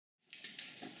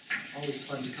always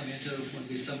fun to come into one of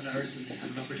these seminars and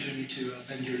have an opportunity to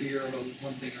bend your ear about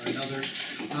one thing or another.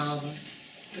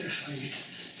 I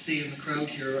see in the crowd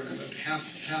here, about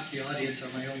half the audience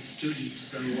are my own students,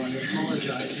 so I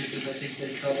apologize because I think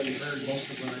they've probably heard most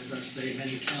of what I'm going to say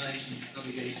many times and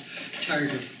probably getting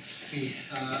tired of me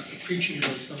preaching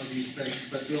about some of these things,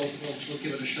 but we'll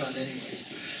give it a shot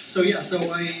anyways. So yeah, so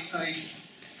the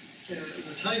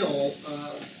title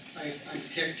I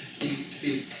picked to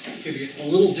be maybe a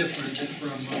little different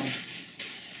from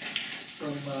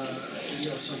sort of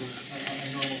a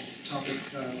normal topic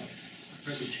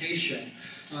presentation,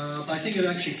 but I think it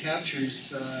actually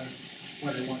captures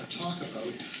what I want to talk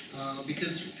about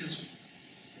because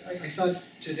I thought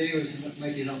today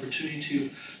might be an opportunity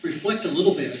to reflect a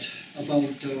little bit about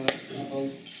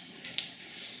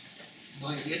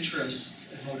my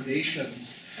interests and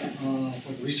motivations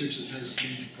for the research that has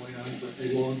been going on for a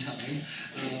long time,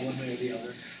 one way or the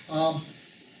other.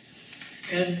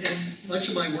 And much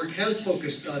of my work has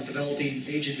focused on developing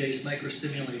agent-based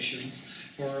microsimulations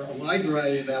for a wide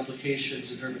variety of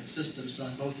applications in urban systems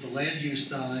on both the land use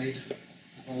side,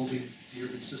 involving the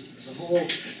urban system as a whole,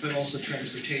 but also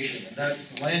transportation. And that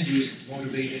land use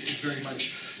motivated is very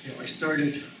much, I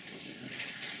started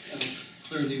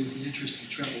clearly with an interest in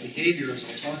travel behavior, as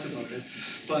I'll talk about it,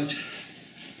 but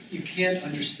you can't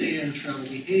understand travel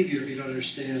behavior if you don't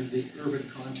understand the urban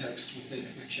context within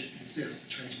which it exists, the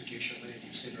transportation land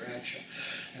use interaction.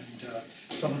 And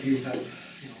some of you have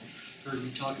heard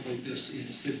me talk about this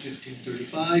in SID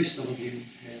 1535. Some of you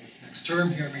may next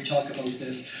term hear me talk about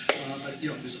this. But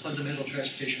there's a fundamental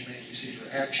transportation land use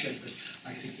interaction that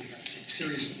I think we have to take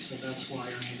seriously. So that's why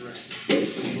I'm interested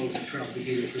in both travel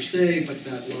behavior per se, but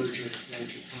that larger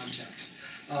context.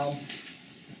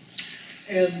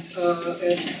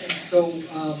 So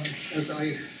as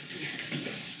I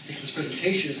think this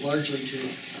presentation is largely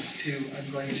I'm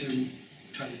going to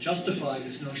try to justify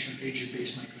this notion of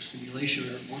agent-based microsimulation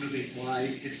or motivate why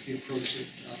it's the approach that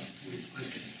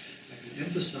I've been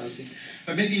emphasizing.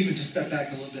 But maybe even to step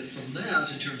back a little bit from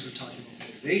that in terms of talking about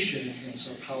motivation and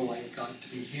sort of how I got to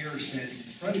be here standing in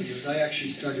front of you, is I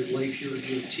actually started life here at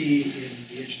UofT in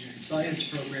the engineering science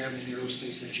program in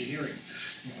aerospace engineering.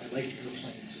 I liked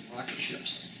airplanes and rocket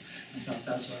ships. I thought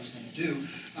that's what I was going to do.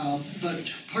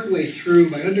 But partway through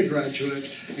my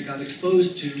undergraduate, I got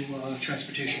exposed to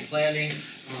transportation planning,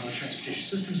 transportation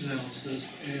systems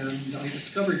analysis, and I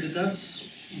discovered that that's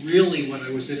really what I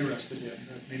was interested in.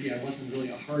 That maybe I wasn't really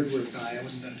a hardware guy. I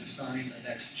wasn't going to design the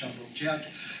next jumbo jet.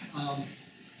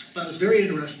 But I was very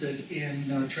interested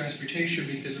in transportation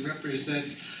because it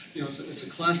represents, it's a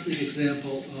classic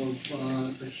example of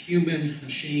the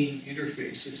human-machine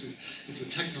interface. It's a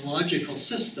technological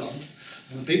system,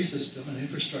 a big system, an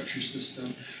infrastructure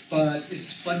system, but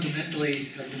it's fundamentally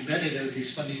has embedded in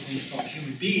these funny things called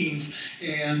human beings.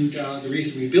 And the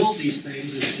reason we build these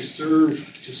things is to serve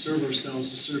ourselves,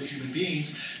 to serve human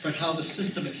beings. But how the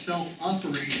system itself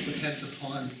operates depends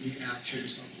upon the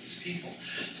actions of these people.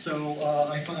 So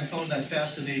I found that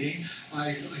fascinating.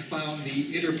 I found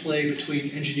the interplay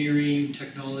between engineering,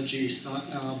 technology,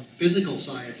 physical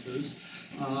sciences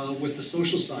with the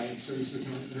social sciences in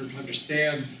order to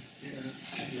understand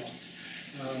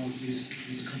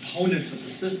these components of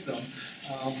the system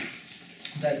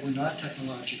that were not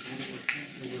technological,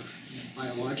 that were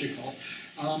biological.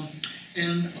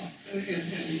 And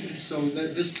so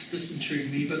this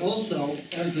intrigued me, but also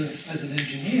as an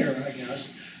engineer, I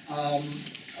guess,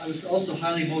 I was also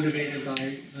highly motivated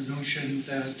by the notion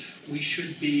that we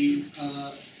should be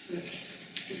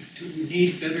we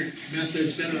need better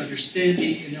methods, better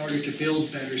understanding in order to build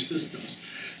better systems.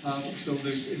 So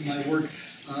there's in my work,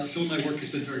 some of my work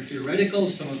has been very theoretical,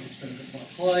 some of it's been a bit more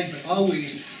applied, but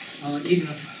always, even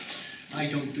if I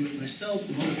don't do it myself,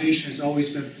 the motivation has always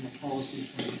been from a policy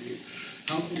point of view.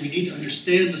 We need to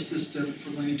understand the system if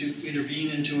we're going to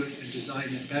intervene into it and design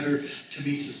it better to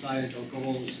meet societal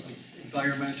goals of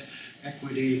environment,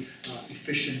 equity,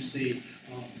 efficiency,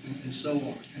 and so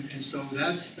on. And so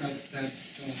that's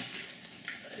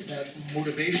that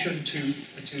motivation to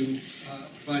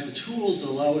provide the tools that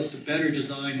allow us to better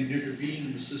design and intervene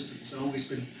in the system has always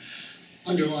been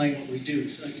underlying what we do.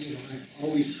 So I've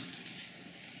always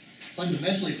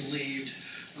fundamentally believed,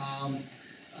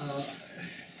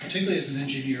 particularly as an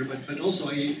engineer, but also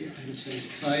I would say as a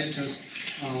scientist,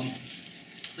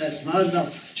 that's not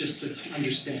enough just to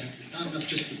understand. It's not enough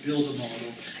just to build a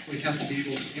model. We have to be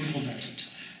able to implement it,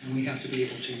 and we have to be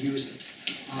able to use it.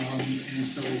 And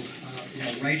so,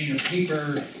 writing a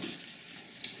paper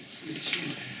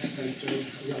that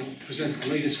presents the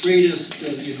latest, greatest,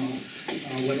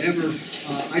 whatever,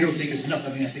 I don't think is enough.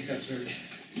 I mean, I think that's very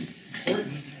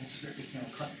important. It's very,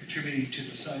 contributing to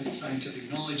the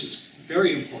scientific knowledge is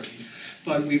very important,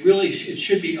 but we really, it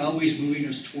should be always moving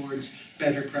us towards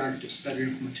better practice, better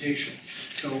implementation.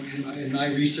 So in my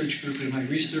research group, in my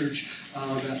research,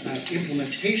 that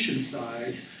implementation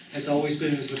side has always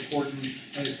been as important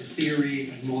as the theory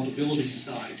and model building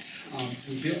side.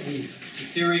 The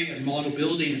theory and model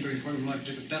building are very important. We want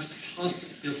to do the best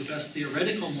possible, build the best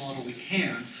theoretical model we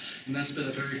can, and that's been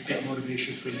a very big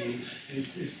motivation for me.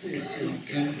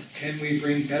 Can we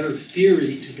bring better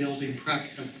theory to building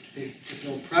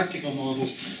practical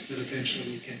models that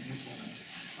eventually we can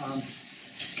implement?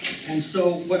 And so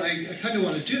what I kind of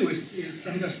want to do is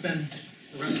I'm going to spend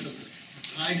the rest of the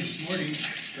time this morning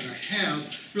that I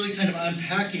have really kind of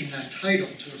unpacking that title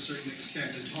to a certain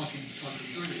extent and talking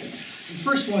through it. And the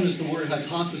first one is the word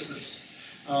hypothesis.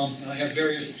 And I have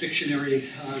various dictionary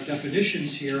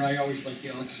definitions here. I always like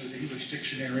the Oxford English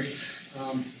Dictionary.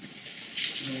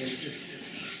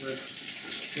 It's where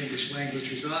English language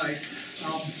resides.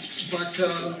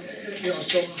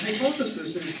 So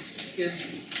hypothesis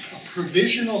is a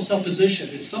provisional supposition.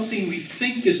 It's something we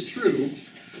think is true,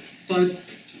 but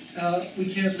we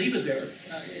can't leave it there.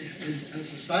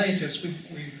 As a scientist, we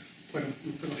put a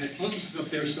hypothesis up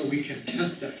there so we can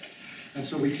test it, and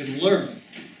so we can learn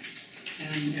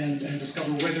and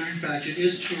discover whether in fact it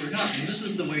is true or not. And this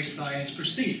is the way science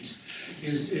proceeds,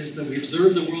 is that we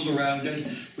observe the world around it,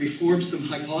 we form some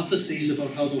hypotheses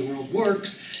about how the world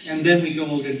works, and then we go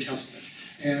out and test it.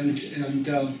 And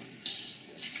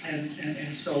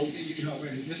so,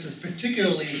 this is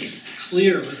particularly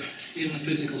clear in the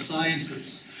physical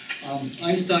sciences.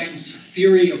 Einstein's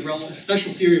theory of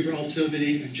special theory of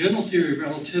relativity and general theory of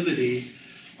relativity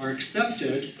are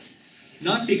accepted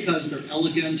not because they're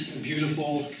elegant and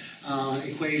beautiful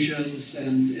equations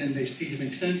and they seem to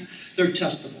make sense. They're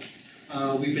testable.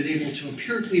 We've been able to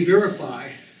empirically verify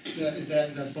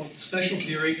that both the special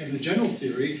theory and the general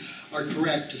theory are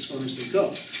correct as far as they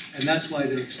go, and that's why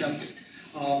they're accepted.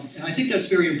 And I think that's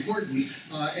very important,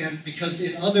 and because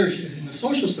in the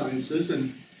social sciences,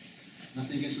 and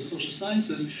nothing against the social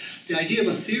sciences, the idea of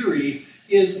a theory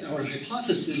or a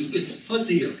hypothesis is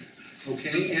fuzzier,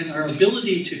 okay? And our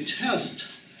ability to test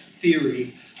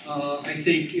theory, I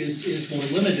think, is more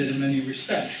limited in many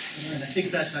respects. And I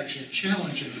think that's actually a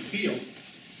challenge in the field.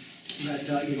 That,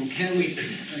 can we,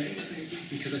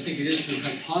 because I think it is through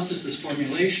hypothesis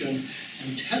formulation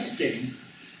and testing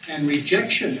and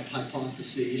rejection of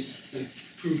hypotheses that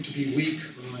prove to be weak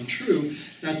or untrue,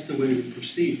 that's the way we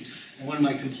proceed. And one of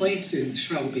my complaints in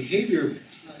travel behavior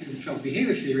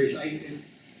theories,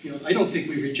 I don't think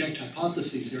we reject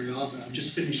hypotheses very often. I'm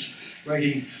just finished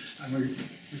writing, I'm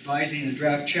revising a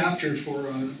draft chapter for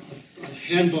a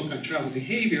handbook on travel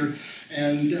behavior,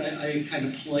 and I kind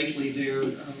of politely there,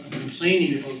 I'm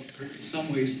complaining about, in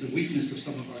some ways, the weakness of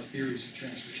some of our theories of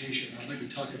transportation. I'll maybe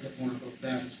talk a bit more about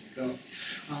that as we go.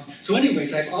 So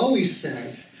anyways, I've always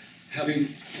said,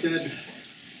 having said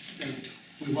that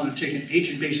we want to take an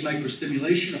agent-based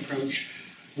microstimulation approach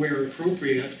where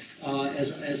appropriate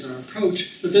as our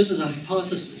approach, but this is a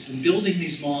hypothesis. In building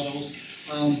these models,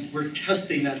 we're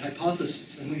testing that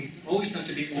hypothesis, and we always have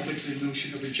to be open to the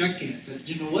notion of rejecting it. That,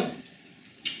 you know what,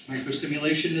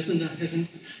 microstimulation isn't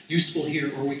useful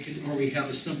here, or we have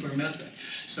a simpler method.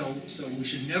 So we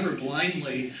should never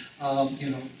blindly,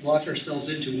 lock ourselves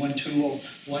into one tool,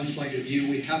 one point of view.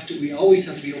 We always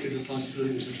have to be open to the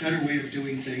possibility there's a better way of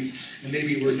doing things, and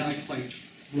maybe we're not quite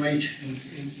right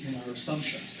in our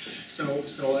assumptions. So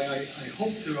I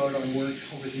hope throughout our work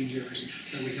over the years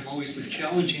that we have always been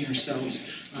challenging ourselves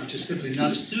to simply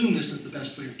not assume this is the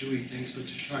best way of doing things, but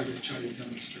to try to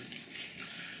demonstrate.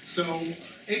 So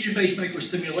agent-based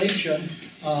microstimulation,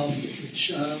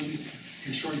 which we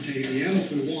can shorten to ABM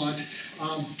if we want,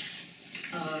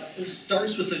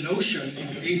 starts with the notion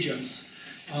of agents.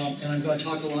 And I'm going to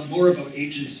talk a lot more about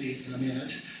agency in a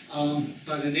minute.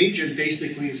 But an agent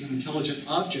basically is an intelligent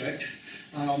object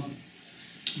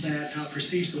that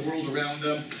perceives the world around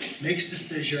them, makes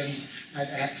decisions, and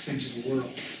acts into the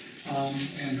world.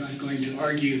 And I'm going to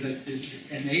argue that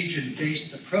an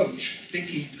agent-based approach,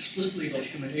 thinking explicitly about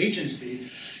human agency,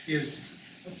 is,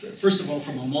 first of all,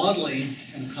 from a modeling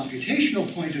and a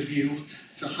computational point of view,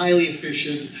 it's a highly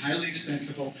efficient, highly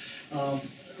extensible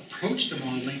approach to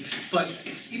modeling, but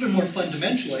even more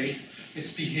fundamentally,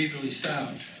 it's behaviorally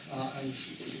sound.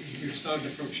 Your sound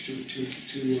approach to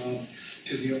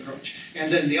the approach.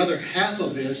 And then the other half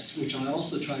of this, which I'll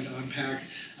also try to unpack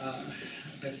a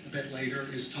bit later,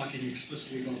 is talking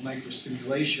explicitly about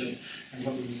microstimulation and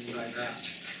what we mean by that.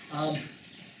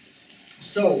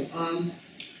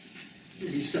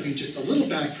 Maybe stepping just a little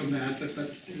back from that, but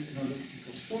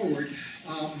go forward.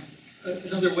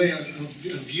 another way of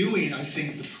viewing, I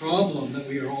think, the problem that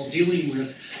we are all dealing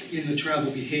with in the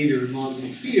travel behavior and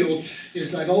modeling field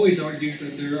is I've always argued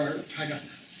that there are kind of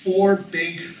four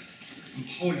big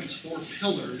components, four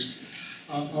pillars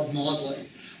of modeling.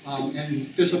 And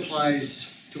this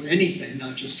applies to anything,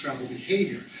 not just travel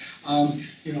behavior.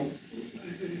 You know,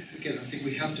 again, I think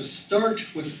we have to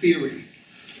start with theory.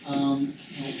 You know,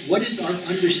 what is our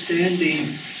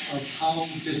understanding of how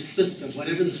this system,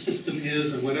 whatever the system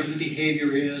is, or whatever the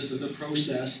behavior is, or the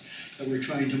process that we're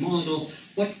trying to model,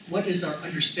 what is our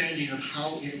understanding of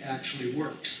how it actually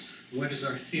works? What is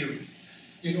our theory?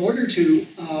 In order to,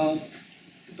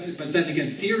 but then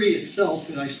again, theory itself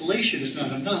in isolation is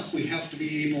not enough. We have to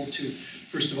be able to,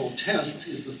 first of all, test,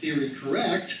 is the theory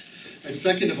correct? And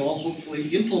second of all, hopefully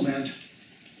implement,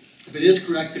 if it is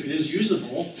correct, if it is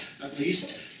usable, at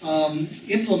least,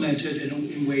 implement it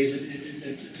in ways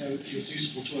that is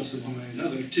useful to us in one way or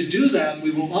another. To do that,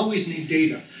 we will always need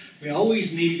data. We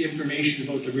always need information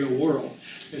about the real world.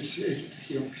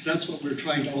 You know, because that's what we're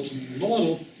trying to ultimately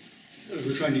model.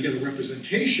 We're trying to get a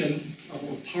representation of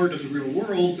a part of the real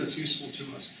world that's useful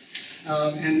to us.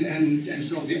 And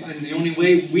so the only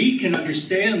way we can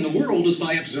understand the world is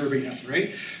by observing it,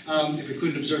 right? If we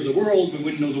couldn't observe the world, we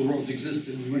wouldn't know the world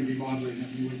existed, we wouldn't be modeling it,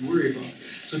 we wouldn't worry about it.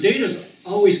 So data is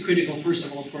always critical, first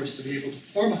of all, for us to be able to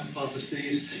form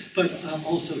hypotheses, but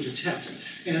also to test.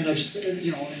 And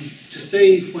you know, and to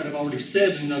say what I've already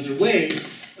said in another way,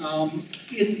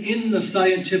 in the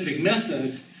scientific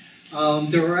method,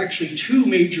 there are actually two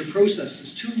major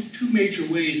processes, two major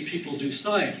ways people do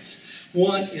science.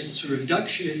 One is through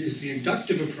induction, is the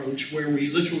inductive approach, where we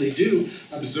literally do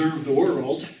observe the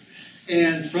world,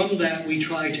 and from that we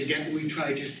try to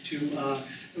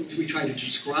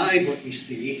describe what we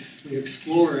see, we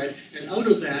explore it, and out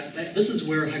of that, this is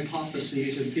where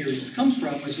hypotheses and theories come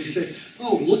from, as we say,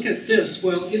 oh, look at this,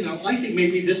 well, you know, I think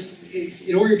maybe this,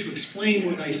 in order to explain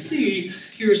what I see,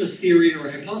 here's a theory or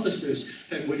a hypothesis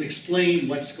that would explain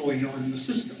what's going on in the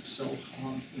system. So,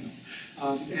 you know.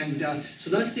 So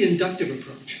that's the inductive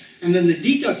approach. And then the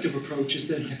deductive approach is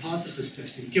then hypothesis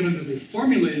testing. Given that we've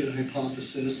formulated a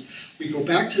hypothesis, we go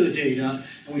back to the data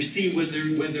and we see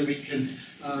whether we can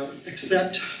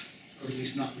accept, or at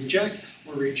least not reject,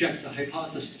 or reject the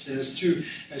hypothesis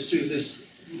as through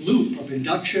this loop of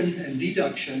induction and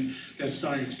deduction that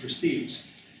science perceives.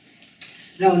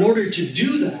 Now, in order to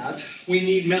do that, we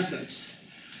need methods.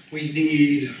 We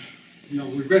need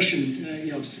regression,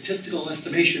 statistical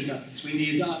estimation methods. We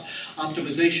need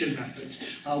optimization methods.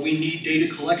 We need data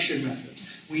collection methods.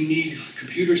 We need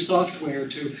computer software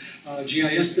to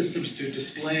GIS systems to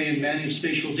display and manage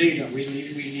spatial data. We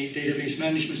need database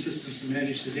management systems to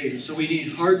manage the data. So we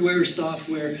need hardware,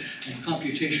 software, and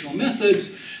computational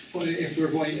methods if we're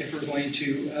going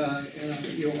to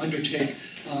undertake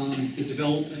the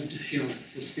development,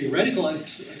 this theoretical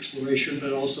exploration,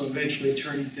 but also eventually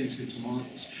turning things into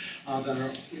models that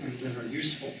are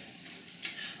useful.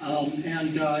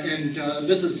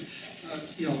 This is, I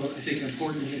think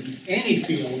important in any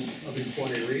field of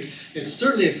inquiry. It's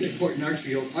certainly important in our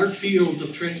field. Our field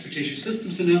of transportation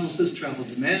systems analysis, travel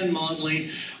demand modeling,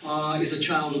 is a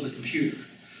child of the computer.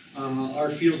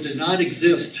 Our field did not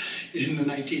exist in the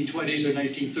 1920s or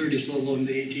 1930s, let alone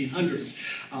the 1800s.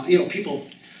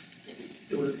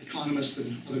 There were economists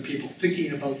and other people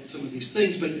thinking about some of these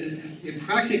things, but in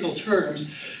practical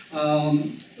terms,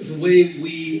 the way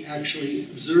we actually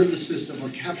observe the system or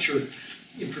capture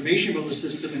information about the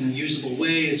system in a usable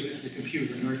way is with the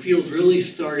computer. And our field really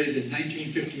started in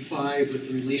 1955 with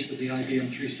the release of the IBM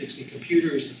 360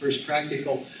 computer as the first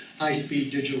practical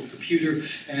high-speed digital computer,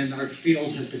 and our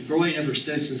field has been growing ever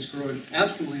since. It's grown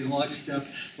absolutely in lockstep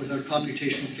with our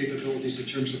computational capabilities in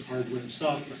terms of hardware and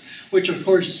software, which of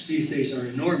course these days are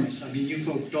enormous. I mean, you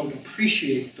folks don't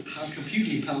appreciate the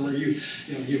computing power you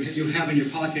have in your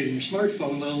pocket in your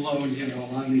smartphone, let alone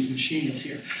on these machines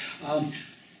here.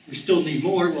 We still need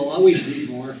more. We'll always need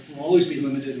more. We'll always be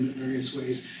limited in various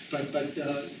ways. But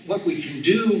what we can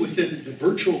do within the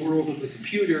virtual world of the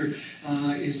computer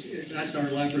that's our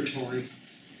laboratory.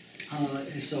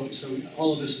 So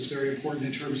all of this is very important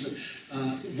in terms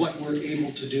of what we're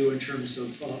able to do in terms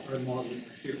of our modeling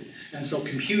our theory. And so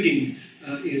computing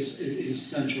is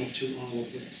central to all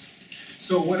of this.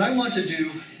 So what I want to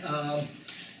do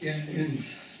in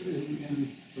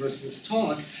the rest of this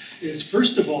talk is,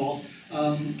 first of all,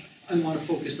 I want to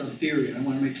focus on theory. I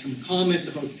want to make some comments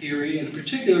about theory, and in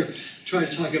particular, try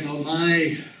to talk about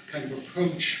my kind of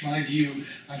approach, my view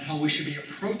on how we should be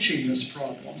approaching this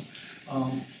problem.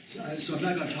 So I'm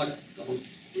not going to talk about,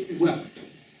 well,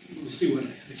 we'll see what I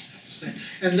have to say.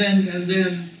 And then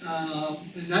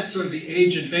that's sort of the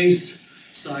age and base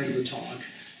side of the talk.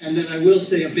 And then I will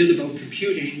say a bit about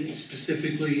computing,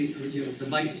 specifically, the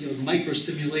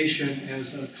microsimulation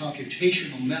as a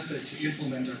computational method to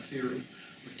implement our theory,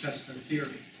 or test our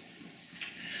theory.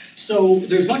 So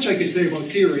there's much I could say about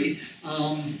theory,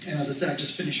 and as I said, I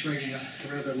just finished writing a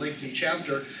rather lengthy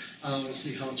chapter. We'll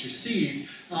see how it's received.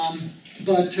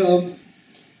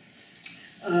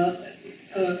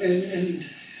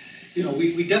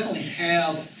 We definitely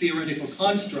have theoretical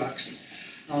constructs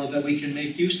that we can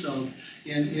make use of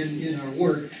in our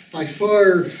work. By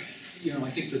far, I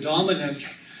think the dominant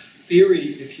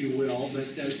theory, if you will,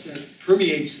 that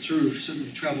permeates through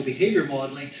certainly travel behavior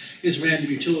modeling is random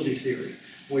utility theory,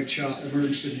 which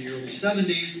emerged in the early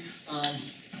 70s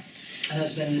and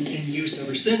has been in use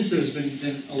ever since. It has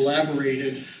been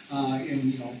elaborated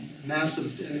in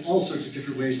massive, all sorts of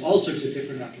different ways, all sorts of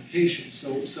different applications.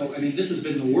 So I mean, this has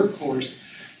been the workhorse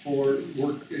for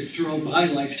work throughout my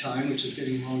lifetime, which is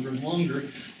getting longer and longer.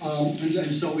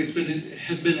 And so it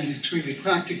has been an extremely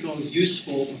practical,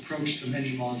 useful approach to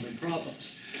many modeling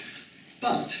problems.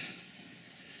 But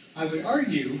I would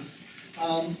argue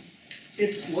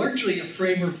it's largely a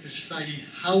framework for deciding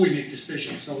how we make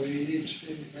decisions. So at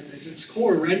its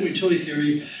core, random utility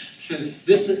theory says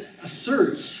this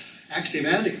asserts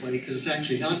axiomatically, because it's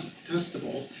actually not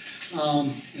testable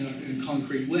in a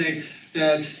concrete way,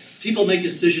 that people make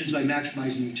decisions by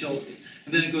maximizing utility.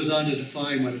 And then it goes on to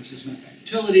define what is meant by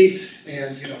utility,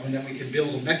 and and then we can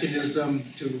build a mechanism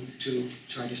to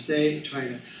try to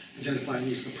identify at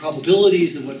least the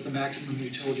probabilities of what the maximum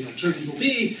utility alternative will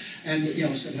be, and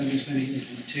so then there's many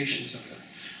implementations of that.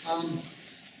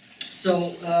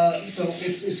 So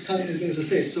it's kind of, as I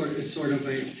say, it's sort of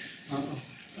a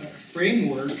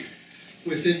framework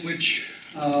within which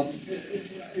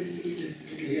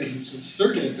it's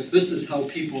asserted that this is how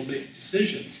people make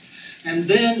decisions. And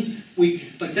then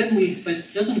but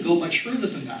it doesn't go much further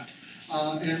than that.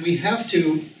 And we have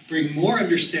to bring more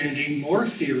understanding, more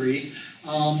theory,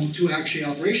 to actually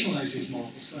operationalize these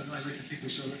models. So I like to think we're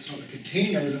sort of a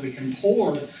container that we can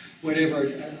pour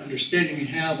whatever understanding we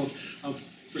have of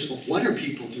first of all, what are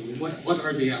people doing? What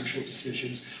are the actual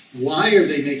decisions? Why are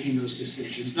they making those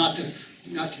decisions? Not to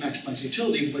maximize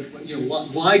utility, but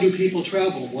why do people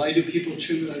travel? Why do people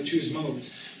choose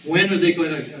modes? When are they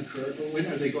going to occur? When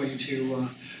are they going to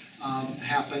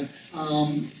happen?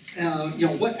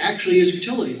 What actually is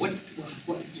utility? What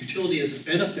utility is a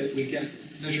benefit we get?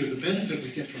 Measure the benefit we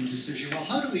get from a decision. Well,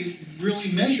 how do we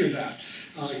really measure that?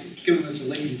 Given that's a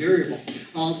latent variable.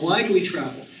 Why do we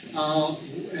travel?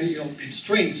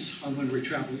 Constraints on when we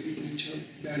travel.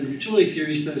 And utility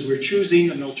theory says we're choosing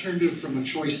an alternative from a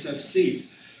choice set C.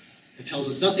 It tells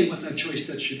us nothing what that choice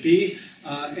set should be,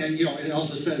 and it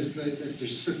also says that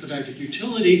there's a systematic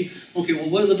utility. Okay, well,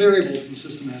 what are the variables in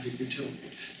systematic utility?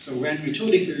 So random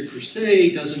utility theory per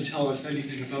se doesn't tell us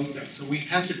anything about that. So we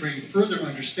have to bring further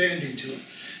understanding to it.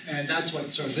 And that's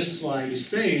what sort of this slide is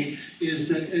saying, is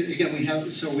that, again, we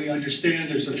understand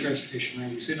there's a transportation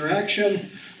land use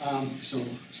interaction, so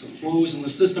flows in the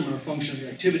system are a function of the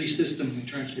activity system and the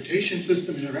transportation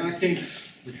system interacting.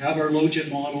 We have our logit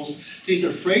models. These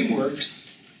are frameworks,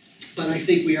 but I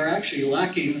think we are actually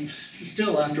lacking,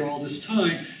 still after all this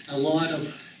time, a lot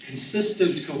of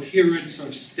consistent, coherent, sort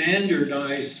of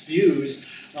standardized views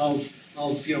of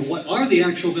what are the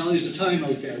actual values of time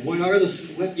out there? What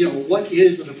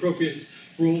is an appropriate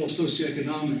role of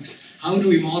socioeconomics? How do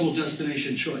we model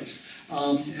destination choice?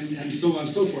 And so on and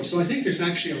so forth. So I think there's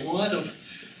actually a lot of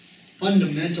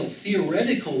fundamental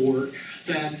theoretical work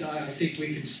that I think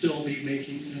we can still be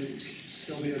making,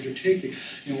 still be undertaking.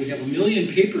 We have 1 million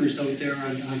papers out there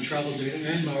on travel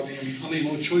demand modeling. I mean, how many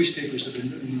mode choice papers have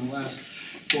been in the last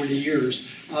 40 years?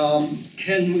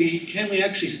 Can we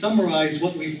actually summarize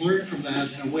what we've learned from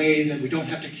that in a way that we don't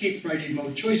have to keep writing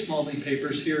mode choice modeling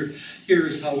papers? Here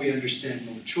is how we understand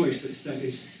mode choice. That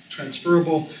is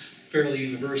transferable, fairly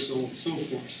universal, and so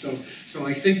forth. So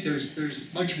I think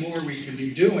there's much more we can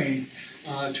be doing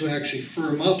to actually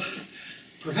firm up,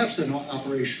 perhaps in an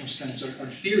operational sense, our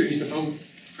theories about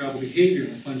travel behavior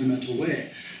in a fundamental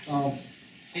way.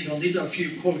 These are a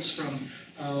few quotes from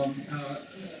a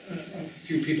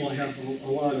few people I have a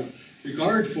lot of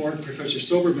regard for. Professor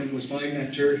Soberman was my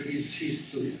mentor.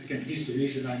 He's the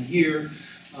reason I'm here.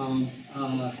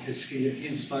 He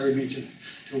inspired me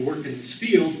to work in this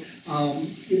field.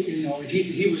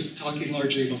 He was talking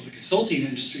largely about the consulting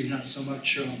industry, not so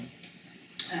much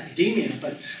academia,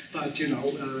 but you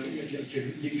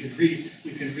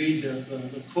can read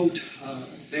the quote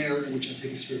there, which I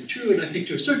think is very true, and I think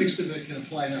to a certain extent that can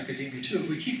apply in academia too. If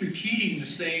we keep repeating the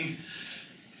same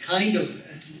kind of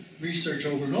research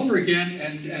over and over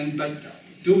again, but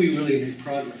do we really make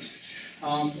progress?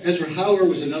 Ezra Hauer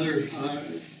was another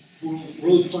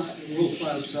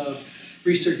world-class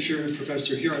researcher and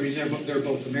professor here. I mean, they're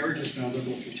both emeritus now, they're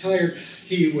both retired.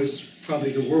 He was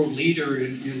probably the world leader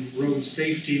in road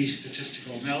safety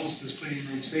statistical analysis, putting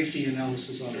road safety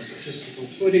analysis on a statistical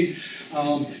footing.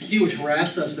 He would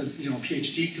harass us at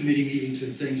PhD committee meetings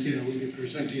and things. We'd be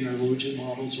presenting our logit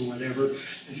models or whatever,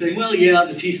 and saying, well, yeah,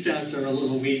 the t-stats are a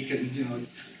little weak, and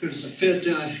good as a fit,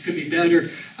 could be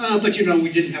better, but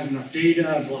we didn't have enough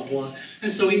data, blah blah.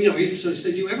 And so he sort of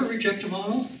said, do you ever reject a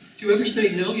model? Do you ever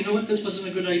say, no, you know what, this wasn't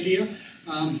a good idea?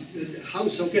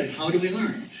 So again, how do we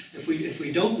learn? If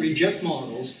we don't reject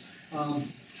models,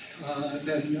 then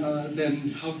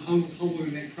how will we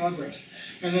make progress?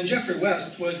 And then Jeffrey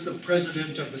West was the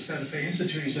president of the Santa Fe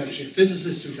Institute. He's actually a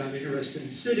physicist who got interested in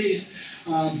cities.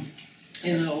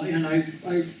 And I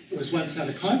was once at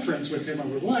a conference with him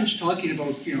over lunch talking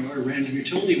about our random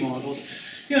utility models.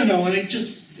 And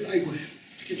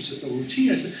it was just a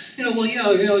routine. I said, well,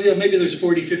 yeah, maybe there's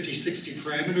 40, 50, 60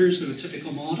 parameters in a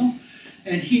typical model.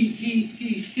 And he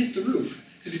hit the roof,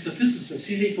 because he's a physicist.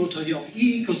 He's equal to,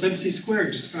 E equals mc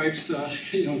squared, describes, the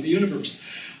universe.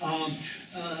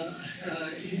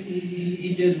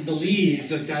 He didn't believe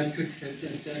that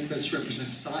this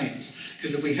represents science.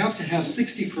 Because if we have to have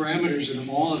 60 parameters in a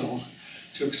model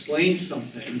to explain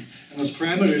something, and those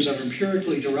parameters are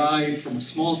empirically derived from a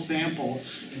small sample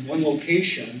in one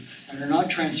location, and are not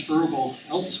transferable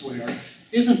elsewhere,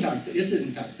 is in fact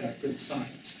that good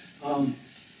science.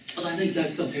 But I think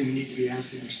that's something we need to be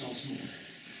asking ourselves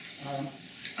more.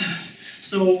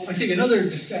 So I think another,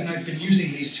 and I've been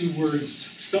using these two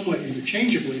words somewhat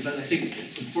interchangeably, but I think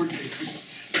it's important to keep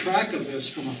track of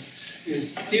this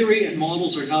is theory and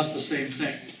models are not the same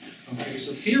thing. Okay,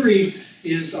 so theory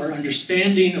is our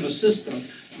understanding of a system.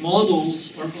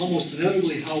 Models are almost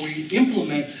inevitably how we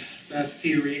implement that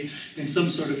theory in some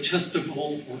sort of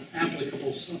testable or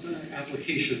applicable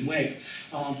application way.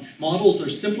 Models are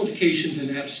simplifications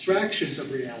and abstractions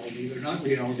of reality. They're not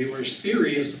reality, whereas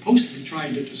theory is supposed to be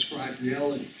trying to describe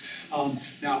reality.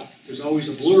 Now, there's always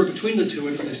a blur between the two,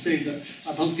 and as I say,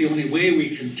 about the only way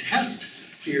we can test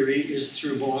theory is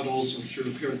through models or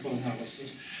through empirical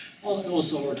analysis.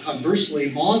 Also, or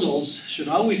conversely, models should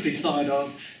always be thought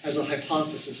of as a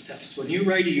hypothesis test. When you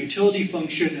write a utility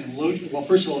function and well,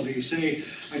 first of all, if you say,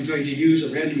 I'm going to use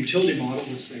a random utility model,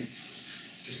 let's say,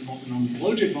 just a known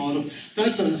logit model,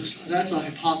 that's a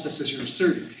hypothesis you're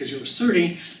asserting, because you're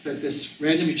asserting that this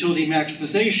random utility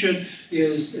maximization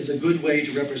is a good way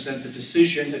to represent the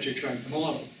decision that you're trying to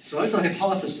model. So that's a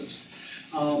hypothesis.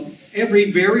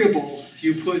 Every variable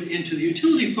you put into the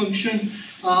utility function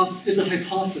is a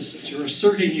hypothesis. You're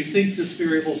asserting you think this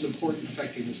variable is important in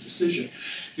affecting this decision.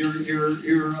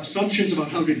 Your assumptions about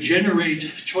how to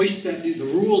generate choice set, the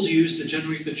rules used to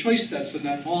generate the choice sets in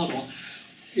that model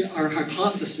are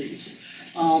hypotheses.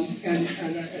 And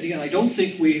again, I don't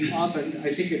think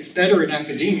I think it's better in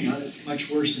academia, it's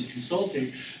much worse in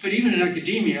consulting, but even in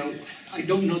academia, I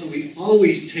don't know that we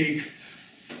always take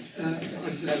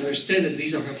understand that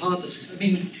these are hypotheses. I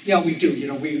mean, yeah, we do.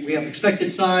 We have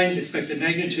expected signs, expected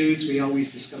magnitudes. We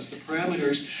always discuss the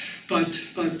parameters,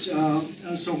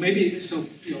 so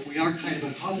we are kind of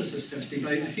hypothesis testing.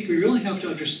 But I think we really have to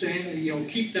understand and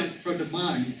keep that front of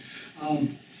mind.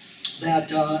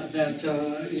 That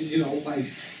by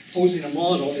posing a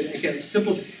model, again, it's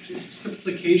a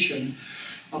simplification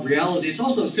of reality. It's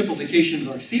also a simplification of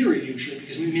our theory usually,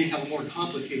 because we may have a more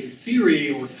complicated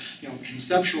theory or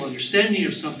conceptual understanding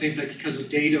of something, but because of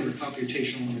data or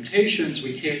computational limitations,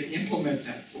 we can't implement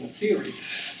that full theory.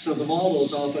 So the model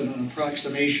is often an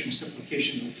approximation,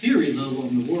 simplification of the theory level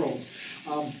in the world.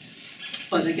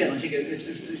 But again, I think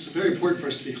it's very important for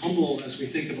us to be humble as we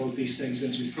think about these things,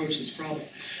 as we approach this problem.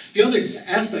 The other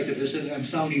aspect of this, and I'm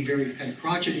sounding very kind of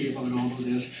crotchety about all of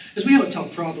this, is we have a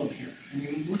tough problem here. I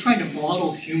mean, we're trying to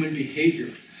model human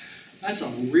behavior. That's a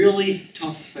really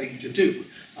tough thing to do,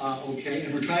 okay?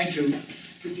 And we're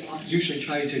usually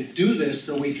trying to do this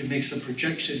so we can make some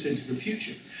projections into the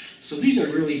future. So these are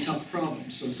really tough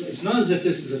problems. So it's not as if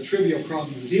this is a trivial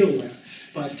problem to deal with,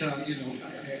 but I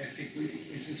think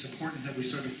it's important that we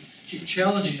sort of keep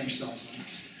challenging ourselves on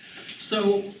this.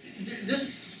 So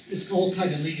this is all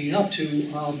kind of leading up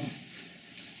to,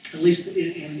 at least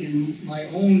in my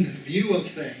own view of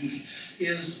things,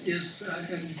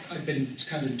 and I've been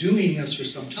kind of doing this for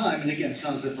some time, and again, it's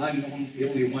not as if I'm the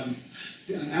only one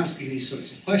asking these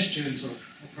sorts of questions or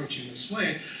approaching this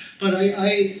way, but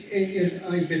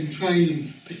I've been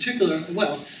trying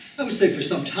I would say for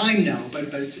some time now,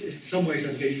 but in some ways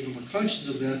I'm getting even more conscious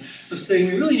of that, of saying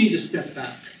we really need to step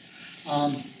back.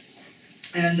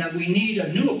 And that we need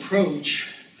a new approach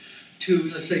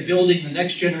let's say, building the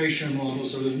next generation of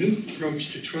models, or the new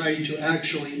approach to trying to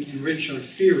actually enrich our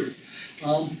theory.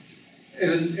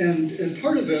 And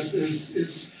part of this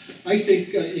is I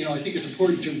think, I think it's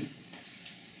important to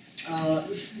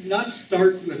not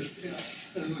start with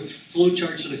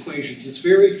flowcharts and equations. It's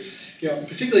very,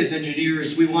 particularly as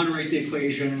engineers, we want to write the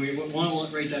equation, we want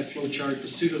to write that flowchart, the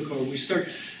pseudocode. We start,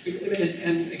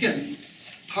 and again,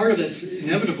 part of it's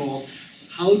inevitable.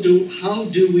 How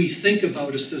do we think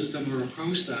about a system or a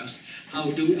process?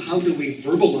 How do we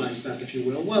verbalize that, if you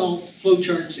will? Well,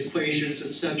 flowcharts, equations,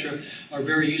 etc., are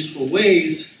very useful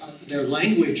ways. They're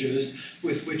languages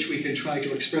with which we can try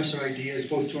to express our ideas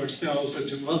both to ourselves and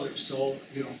to others. So,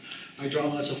 I draw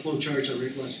lots of flowcharts, I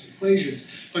write lots of equations.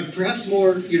 But perhaps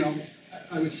more,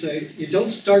 I would say, you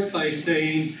don't start by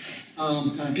saying,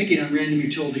 I'm picking on random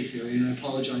utility theory, and I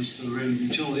apologize to the random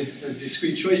utility, the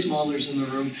discrete choice modelers in the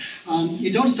room.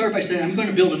 You don't start by saying, I'm going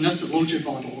to build a nested logit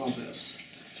model of this.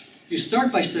 You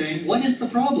start by saying, what is the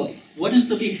problem? What is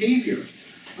the behavior?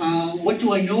 What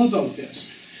do I know about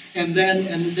this? And then,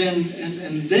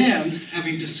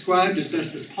 having described as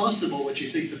best as possible what you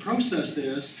think the process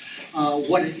is,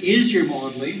 what it is you're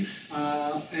modeling,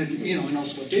 and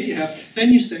also what data you have,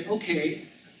 then you say, okay,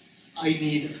 I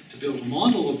need to build a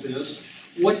model of this.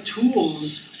 What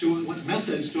tools, what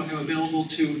methods do I have available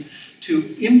to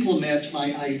implement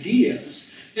my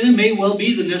ideas? And it may well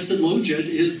be the nested logit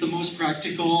is the most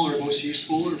practical or most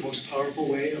useful or most powerful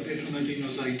way of implementing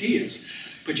those ideas.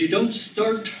 But you don't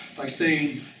start by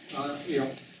saying,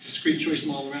 discrete choice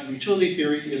model random utility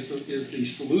theory is the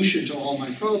solution to all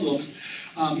my problems.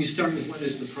 You start with what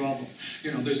is the problem.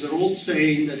 There's an old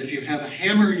saying that if you have a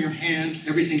hammer in your hand,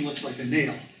 everything looks like a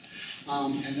nail.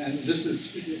 And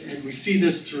we see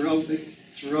this throughout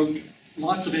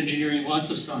lots of engineering, lots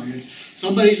of science.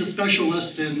 Somebody's a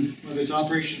specialist in whether it's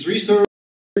operations research,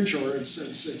 or it's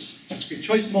discrete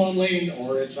choice modeling,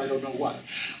 or it's I don't know what.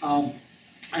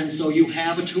 And so you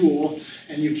have a tool,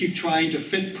 and you keep trying to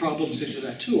fit problems into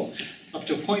that tool. Up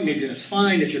to a point, maybe that's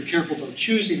fine if you're careful about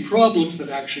choosing problems that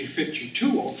actually fit your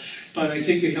tool. But I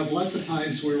think we have lots of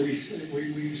times where we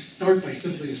start by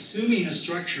simply assuming a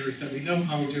structure that we know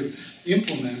how to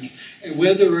implement, and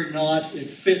whether or not it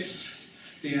fits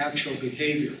the actual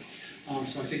behavior.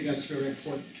 So I think that's very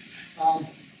important.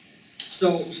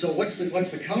 So what's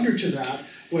the counter to that?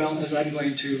 Well, as I'm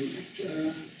going to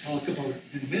talk about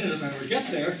in a minute, if I ever get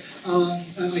there, I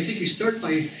think you start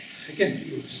by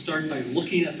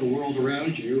looking at the world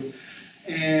around you,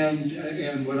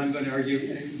 and what I'm going to argue,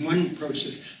 one approach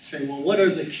is say, well, what are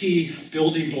the key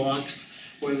building blocks,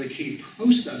 what are the key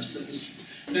processes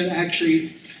that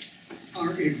actually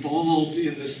are involved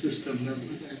in this system,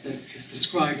 that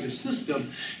describe the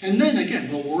system, and then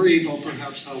again, we'll worry about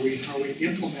perhaps how we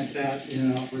implement that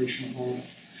in an operational model.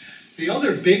 The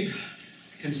other big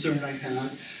concern I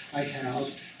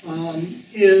have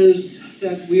is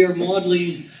that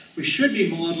we should be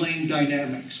modeling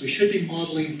dynamics. We should be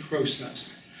modeling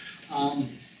process.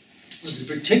 This is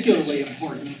particularly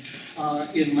important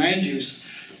in land use.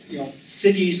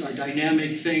 Cities are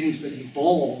dynamic things that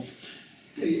evolve.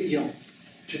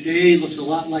 Today looks a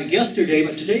lot like yesterday,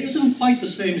 but today isn't quite the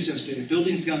same as yesterday.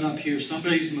 Buildings gone up here,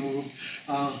 somebody's moved,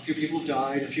 a few people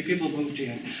died, a few people moved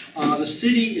in. The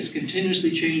city is continuously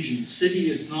changing. The city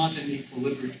is not in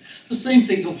equilibrium. The same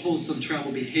thing holds on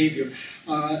travel behavior.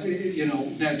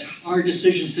 That our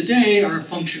decisions today are a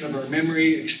function of our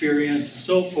memory, experience, and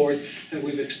so forth that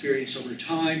we've experienced over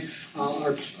time.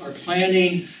 Our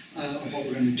planning of what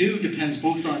we're going to do depends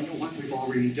both on what we've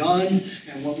already done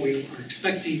and what we are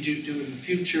expecting to do in the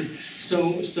future.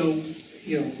 So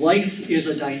life is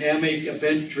a dynamic,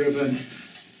 event-driven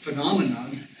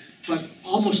phenomenon, but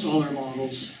almost all our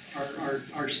models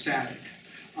are static.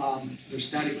 They're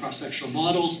static cross-sectional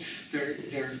models.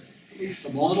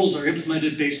 The models are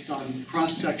implemented based on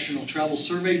cross-sectional travel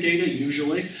survey data,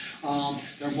 usually.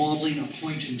 They're modeling a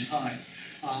point in time.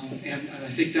 And I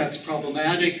think that's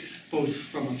problematic, both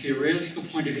from a theoretical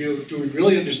point of view, do we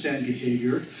really understand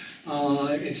behavior?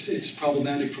 It's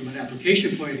problematic from an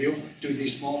application point of view. Are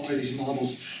these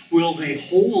models, will they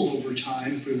hold over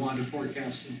time if we want to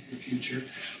forecast in the future?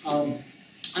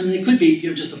 And they could be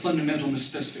just a fundamental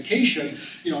misspecification.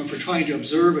 If we're trying to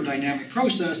observe a dynamic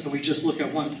process and we just look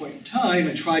at one point in time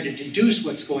and try to deduce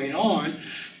what's going on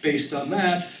based on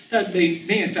that, that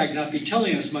may in fact not be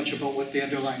telling us much about what the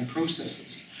underlying process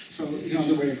is. So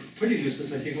the way of putting this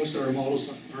is I think most of our models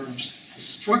are the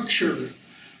structure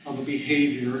of a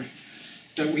behavior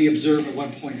that we observe at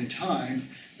one point in time,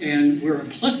 and we're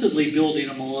implicitly building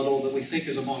a model that we think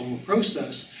is a model of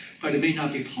process, but it may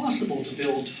not be possible to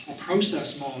build a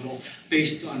process model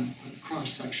based on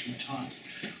cross-section of time.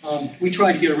 We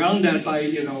tried to get around that by,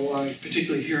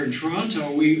 particularly here in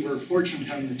Toronto, we were fortunate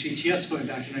having the TTS going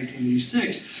back in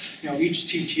 1986. Each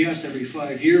TTS every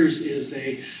 5 years is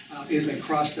a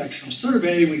cross-sectional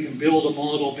survey. We can build a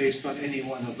model based on any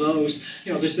one of those.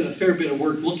 There's been a fair bit of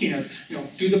work looking at,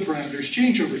 do the parameters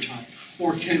change over time?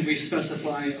 Or can we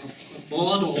specify a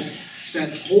model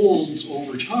that holds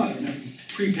over time? And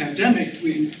pre-pandemic,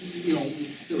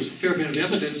 there was a fair bit of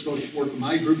evidence, both work of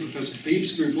my group, Professor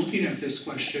Beeb's group, looking at this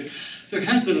question. There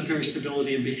has been a fair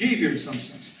stability in behavior in some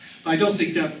sense. But I don't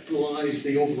think that belies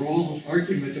the overall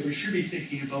argument that we should be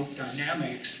thinking about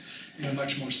dynamics in a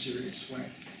much more serious way.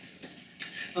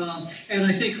 And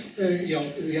I think,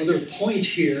 the other point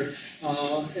here,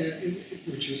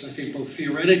 which is, I think, both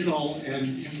theoretical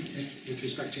and with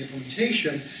respect to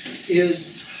implementation,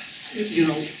 is,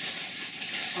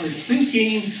 our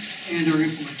thinking and our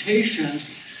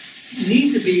implementations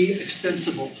need to be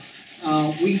extensible.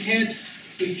 We can't,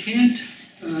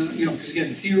 because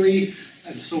again, theory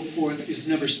and so forth is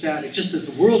never static. Just as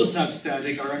the world is not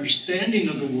static, our understanding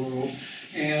of the world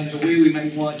and the way we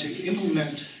might want to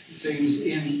implement things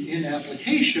in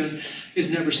application is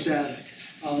never static.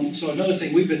 So another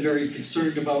thing we've been very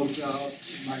concerned about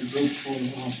in my group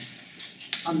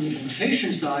on the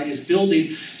implementation side is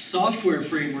building software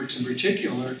frameworks in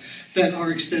particular that are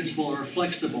extensible or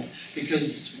flexible,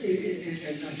 because,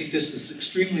 and I think this is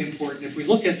extremely important, if we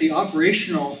look at the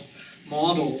operational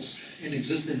models in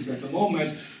existence at the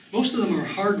moment, most of them are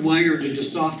hardwired into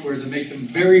software that make them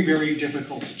very, very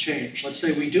difficult to change. Let's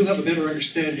say we do have a better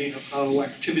understanding of how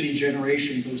activity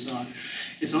generation goes on.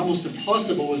 It's almost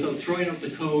impossible without throwing out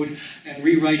the code and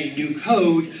rewriting new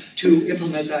code to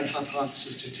implement that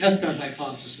hypothesis, to test that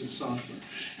hypothesis in software.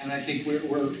 And I think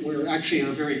we're actually in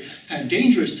a very kind of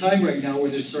dangerous time right now where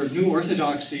there's sort of new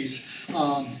orthodoxies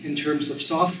in terms of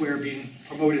software being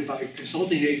promoted by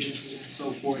consulting agencies and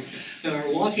so forth that are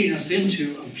locking us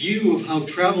into a view of how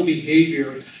travel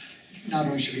behavior not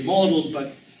only should be modeled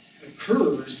but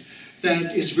occurs,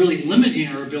 that is really limiting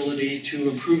our ability to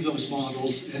improve those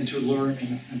models and to learn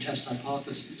and test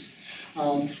hypotheses.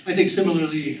 I think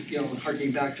similarly,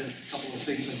 harking back to a couple of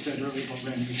things I said earlier about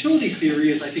random utility theory,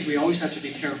 is I think we always have to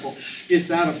be careful, is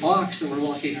that a box that we're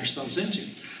locking ourselves into?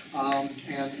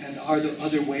 And are there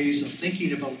other ways of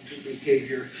thinking about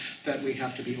behavior that we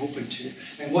have to be open to?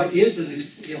 And what is,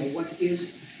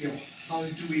 how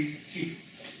do we keep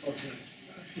a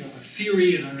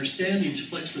theory and understanding is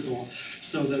flexible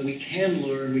so that we can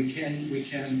learn, we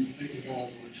can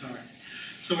evolve over time.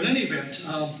 So in any event,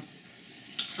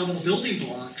 some of the building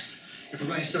blocks, if we're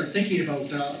going to start thinking about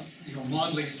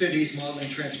modeling cities, modeling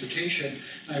transportation,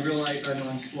 I realize I'm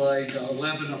on slide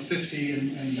 11 of 50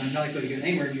 and I'm not going to get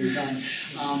anywhere near done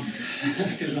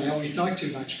because I always talk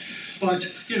too much.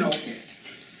 But,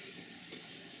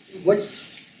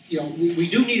 we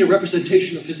do need a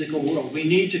representation of the physical world. We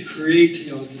need to create,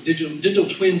 digital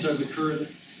twins are the current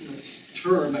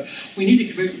term, but we need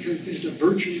to create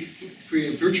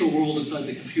a virtual world inside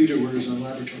the computer where it's our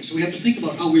laboratory. So we have to think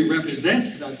about how we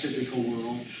represent that physical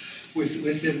world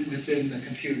within the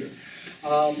computer.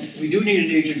 We do need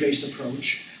an agent-based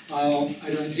approach. I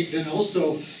think then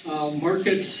also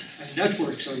markets and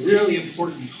networks are really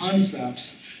important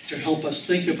concepts to help us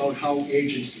think about how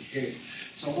agents behave.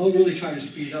 So I'll really try to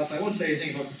speed up. I won't say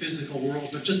anything about the physical world,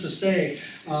 but just to say,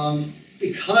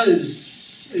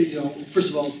 because, first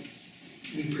of all,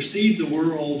 we perceive the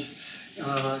world,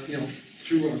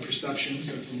 through our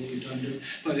perceptions, that's a little redundant,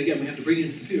 but again, we have to bring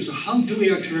in the computer. So how do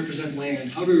we actually represent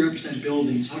land? How do we represent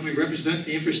buildings? How do we represent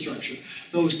the infrastructure?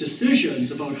 Those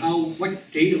decisions about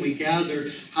what data we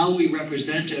gather, how we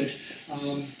represent it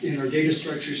in our data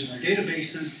structures and our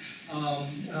databases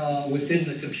within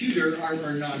the computer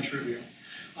are non-trivial.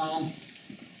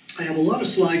 I have a lot of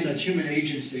slides on human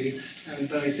agency,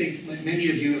 but I think many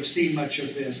of you have seen much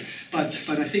of this. But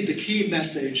I think the key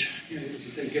message, as I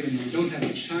said, given that I don't have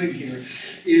much time here,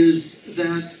 is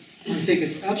that I think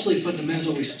it's absolutely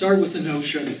fundamental. We start with the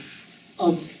notion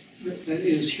of that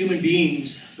is human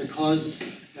beings, the cause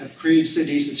have created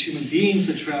cities, it's human beings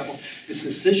that travel, it's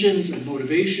decisions and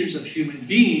motivations of human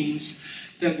beings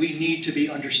that we need to be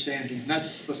understanding. And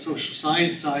that's the social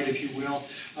science side, if you will,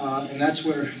 and that's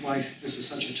why this is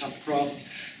such a tough problem.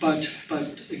 But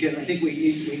again, I think we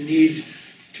need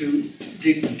to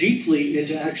dig deeply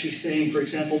into actually saying, for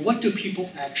example, what do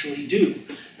people actually do?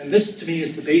 And this, to me,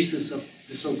 is the basis of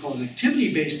the so-called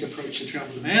activity-based approach to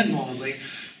travel demand modeling.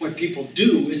 What people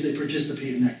do is they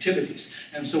participate in activities.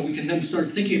 And so we can then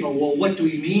start thinking about, well, what do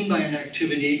we mean by an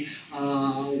activity?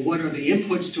 What are the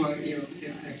inputs to our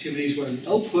activities? What are the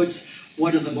outputs?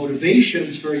 What are the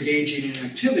motivations for engaging in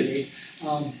activity?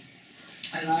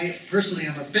 And I personally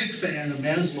am a big fan of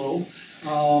Maslow,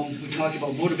 who talked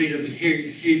about motivated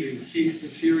behavior, the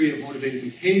theory of motivated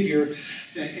behavior.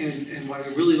 And what I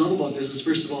really love about this is,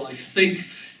 first of all, I think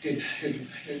it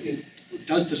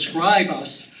does describe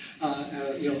us,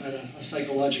 you know, at a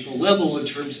psychological level in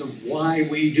terms of why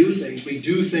we do things. We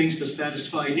do things to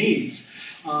satisfy needs.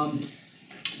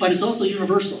 But it's also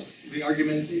universal. The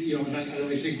argument, you know, and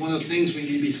I think one of the things we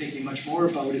need to be thinking much more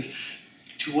about is,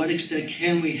 to what extent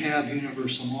can we have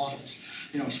universal models?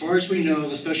 You know, as far as we know,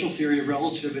 the special theory of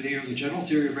relativity or the general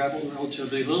theory of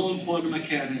relativity, little in quantum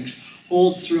mechanics,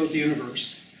 holds throughout the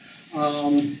universe.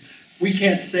 We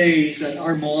can't say that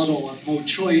our model of mode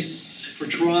choice for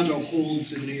Toronto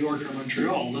holds in New York or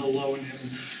Montreal, let alone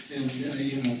in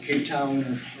you know, Cape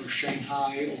Town or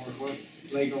Shanghai or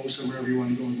Lagos or wherever you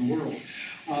want to go in the world.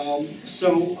 But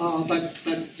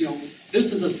you know,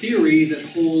 this is a theory that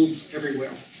holds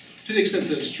everywhere, to the extent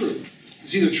that it's true.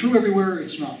 It's either true everywhere or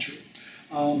it's not true.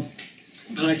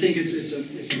 But I think it's a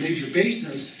major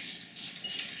basis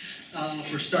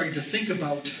for starting to think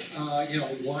about, you know,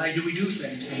 why do we do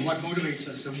things and what motivates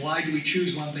us and why do we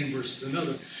choose one thing versus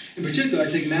another. In particular, I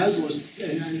think Maslow's,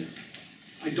 and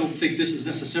I don't think this is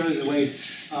necessarily the way,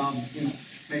 you know,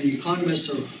 many economists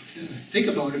think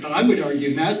about it, but I would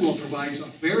argue Maslow provides a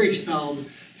very sound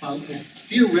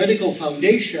theoretical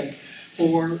foundation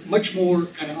for much more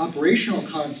kind of operational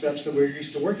concepts that we're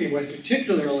used to working with,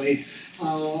 particularly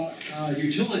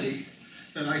utility.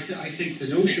 And I think the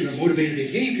notion of motivated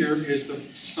behavior is the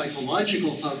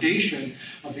psychological foundation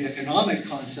of the economic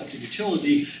concept of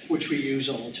utility, which we use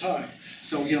all the time.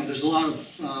 So, you know, there's a lot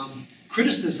of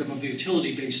criticism of the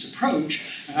utility-based approach,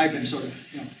 and I've been sort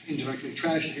of, you know, indirectly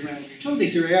trashing around utility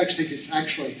theory. I actually think it's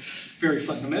actually very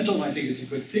fundamental, and I think it's a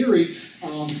good theory.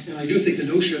 And I do think the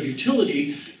notion of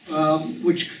utility,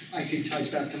 which I think ties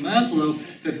back to Maslow,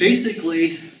 that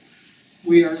basically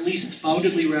we are at least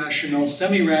boundedly rational,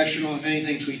 semi-rational in many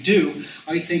things we do.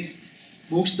 I think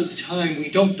most of the time we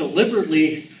don't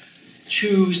deliberately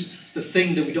choose the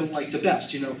thing that we don't like the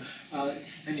best. You know,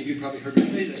 many of you probably heard me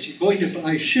say this. You're going to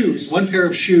buy shoes, one pair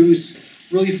of shoes,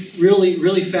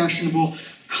 really fashionable,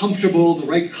 comfortable, the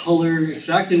right color,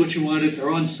 exactly what you wanted, they're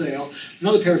on sale.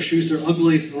 Another pair of shoes, they're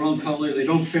ugly, the wrong color, they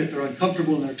don't fit, they're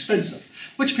uncomfortable, and they're expensive.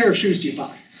 Which pair of shoes do you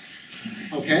buy?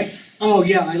 Okay? Oh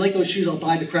yeah, I like those shoes, I'll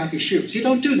buy the crappy shoes. You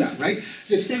don't do that, right? It's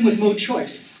the same with mode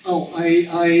choice. Oh,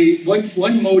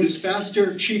 one mode is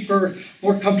faster, cheaper,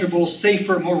 more comfortable,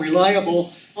 safer, more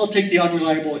reliable. I'll take the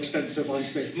unreliable, expensive,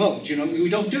 unsafe mode. You know, we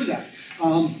don't do that.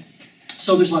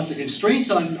 So there's lots of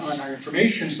constraints on our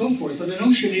information and so forth, but the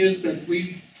notion is that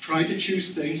we try to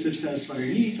choose things that satisfy our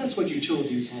needs. That's what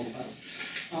utility is all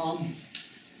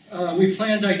about. We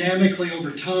plan dynamically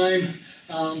over time.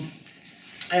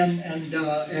 And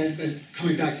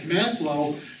coming back to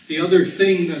Maslow, the other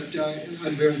thing that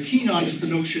I'm very keen on is the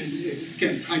notion,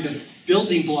 again, trying to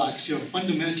building blocks, you know,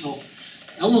 fundamental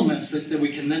elements that we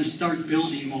can then start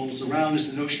building models around is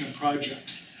the notion of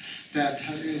projects. That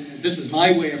this is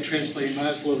my way of translating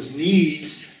Maslow's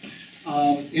needs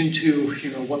into,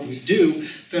 you know, what we do,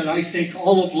 that I think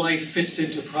all of life fits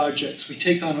into projects. We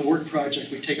take on a work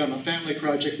project, we take on a family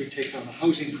project, we take on a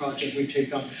housing project, we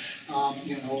take on, a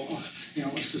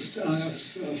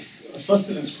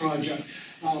sustenance project.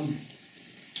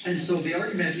 And so the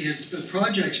argument is that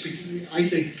projects, I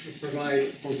think,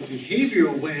 provide both a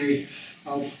behavioral way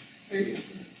of,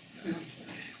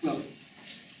 well,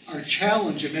 our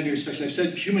challenge in many respects. I've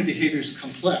said human behavior is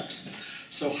complex.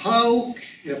 So how,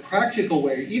 in a practical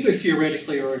way, either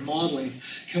theoretically or in modeling,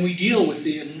 can we deal with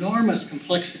the enormous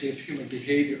complexity of human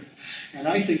behavior? And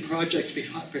I think projects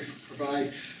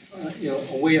provide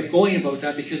a way of going about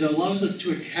that, because it allows us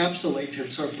to encapsulate,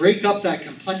 to sort of break up that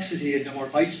complexity into more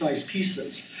bite-sized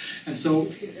pieces. And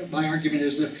so my argument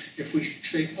is that if we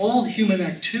say all human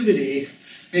activity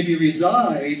maybe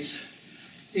resides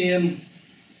in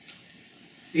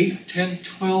 8, 10,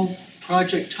 12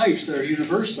 project types that are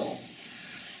universal,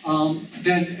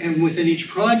 and within each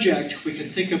project we can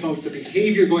think about the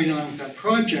behavior going on with that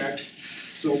project.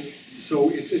 So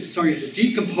it's starting to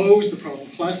decompose the problem,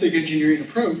 classic engineering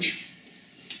approach,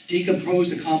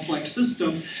 decompose a complex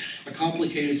system, a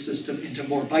complicated system, into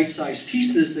more bite-sized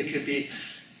pieces that can be,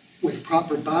 with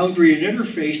proper boundary and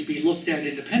interface, be looked at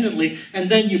independently,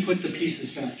 and then you put the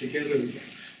pieces back together again.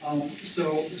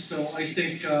 So I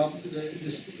think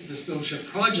this notion of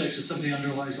projects is something that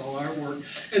underlies all our work,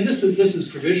 and this is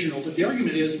provisional. But the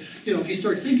argument is, if you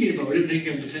start thinking about it, and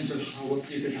again, it depends on how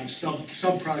you can have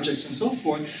sub projects and so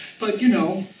forth. But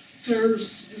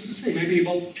there's, as I say, maybe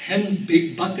about 10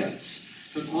 big buckets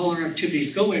that all our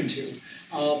activities go into.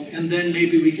 And then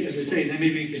maybe we can, as I say, then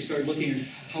maybe we can start looking at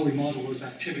how we model those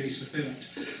activities within it.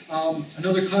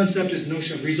 Another concept is the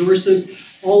notion of resources.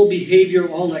 All behavior,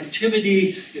 all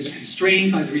activity is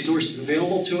constrained by the resources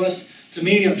available to us. To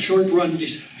me, a short-run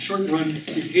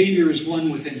behavior is one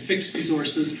within fixed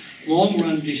resources.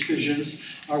 Long-run decisions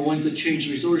are ones that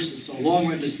change resources. So a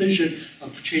long-run decision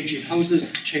of changing houses,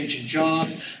 changing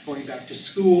jobs, going back to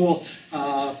school,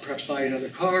 perhaps buying another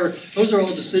car, those are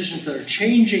all decisions that are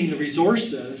changing the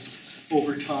resources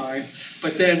over time.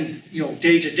 But then, you know,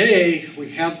 day to day,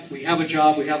 we have a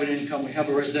job, we have an income, we have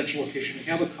a residential location, we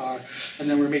have a car, and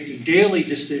then we're making daily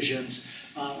decisions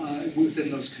within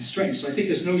those constraints. So I think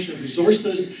this notion of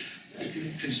resources,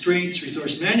 constraints,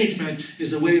 resource management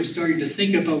is a way of starting to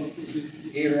think about the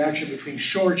interaction between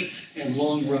short and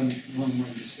long-run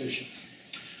decisions.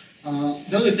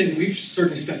 Another thing we've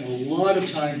certainly spent a lot of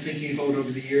time thinking about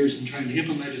over the years and trying to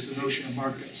implement is the notion of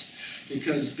markets,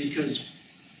 because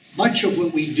much of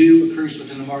what we do occurs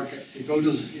within a market. You go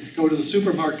to the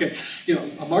supermarket. You know,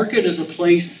 a market is a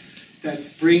place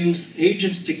that brings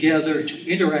agents together to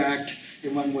interact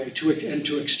in one way, and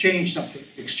to exchange something,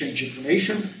 exchange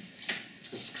information.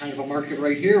 This is kind of a market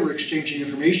right here. We're exchanging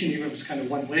information, even if it's kind of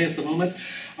one way at the moment.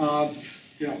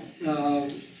 The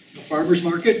farmer's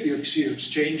market, you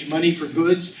exchange money for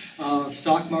goods.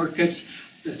 Stock markets,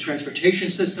 the transportation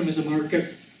system is a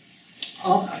market.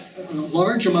 A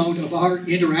large amount of our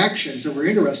interactions that we're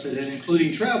interested in,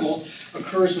 including travel,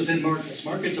 occurs within markets.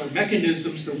 Markets are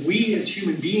mechanisms that we as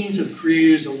human beings have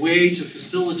created as a way to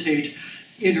facilitate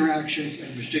interactions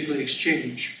and particularly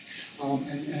exchange.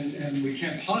 And we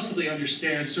can't possibly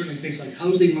understand certainly things like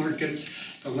housing markets,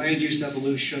 the land use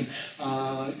evolution,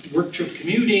 work trip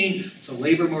commuting, it's a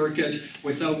labor market,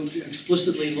 without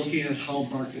explicitly looking at how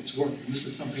markets work. And this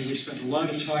is something we've spent a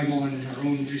lot of time on in our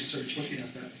own research looking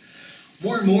at that.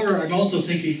 More and more, I'm also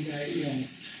thinking,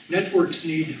 networks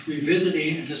need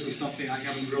revisiting, and this is something I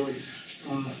haven't really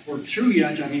worked through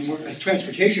yet. I mean, as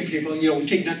transportation people, we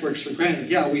take networks for granted.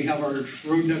 Yeah, we have our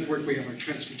road network, we have our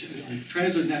transit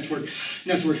network,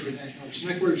 networks,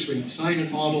 we have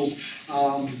assignment models,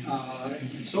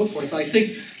 and so forth. I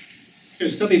think,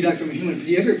 stepping back from a human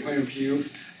behavior point of view,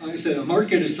 like I said, a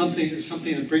market is something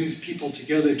that brings people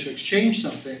together to exchange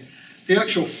something. The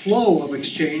actual flow of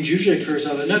exchange usually occurs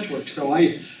on a network. So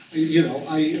I get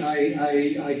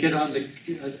on the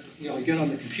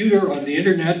computer, on the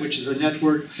internet, which is a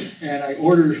network, and I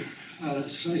order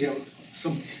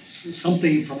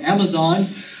something from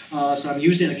Amazon. So I'm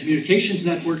using a communications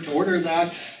network to order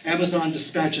that. Amazon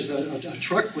dispatches a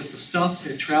truck with the stuff.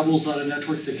 It travels on a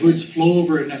network. The goods flow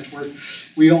over a network.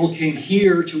 We all came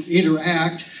here to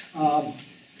interact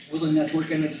with a network,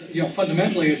 and it's,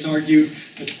 fundamentally it's argued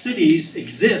that cities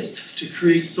exist to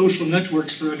create social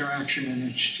networks for interaction and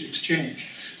exchange.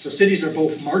 So cities are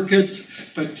both markets,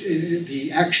 but the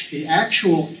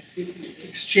actual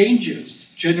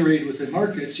exchanges generated within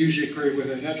markets usually occur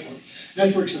within a network.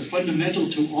 Networks are fundamental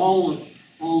to all of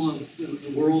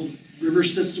the world. River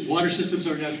system, water systems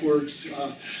are networks.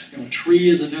 A tree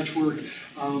is a network.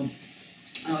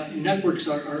 Networks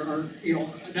are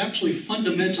an absolutely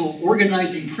fundamental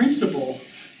organizing principle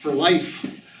for life,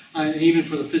 and even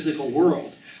for the physical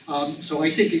world. So I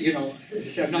think, as I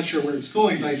said, I'm not sure where it's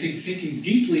going, but I think thinking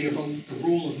deeply about the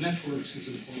role of networks is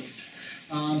important.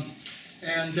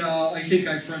 I think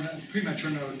I've pretty much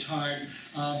run out of time,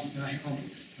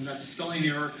 and that's a spelling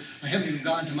error. I haven't even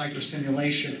gotten to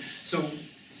microsimulation. So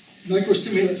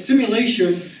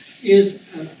simulation is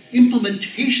an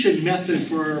implementation method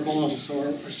for our model.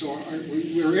 So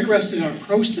we're interested in our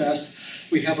process.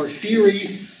 We have our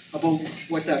theory about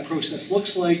what that process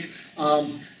looks like.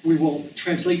 We will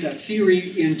translate that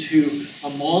theory into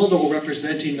a model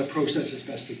representing the process as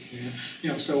best we can.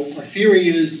 So our theory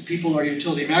is people are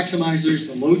utility maximizers,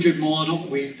 the logit model.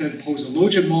 We then pose a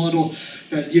logit model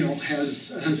that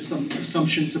has some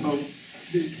assumptions about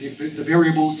the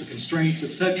variables, the constraints,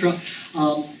 etc.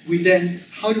 We then,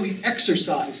 how do we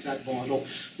exercise that model?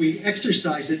 We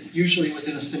exercise it usually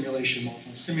within a simulation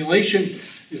model. Simulation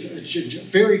is a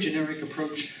very generic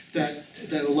approach that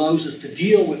allows us to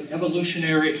deal with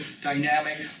evolutionary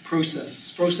dynamic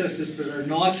processes that are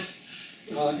not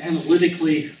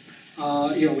analytically,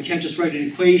 we can't just write an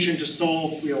equation to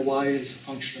solve y is a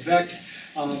function of x.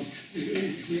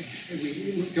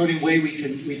 The only way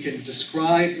we can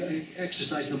describe,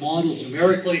 exercise the models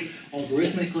numerically,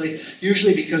 algorithmically,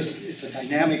 usually because it's a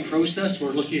dynamic process.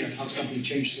 We're looking at how something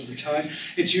changes over time.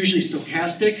 It's usually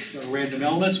stochastic. There are random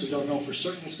elements. We don't know for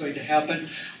certain what's going to happen.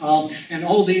 And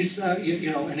all these,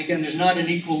 and again, there's not an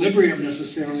equilibrium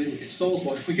necessarily we can solve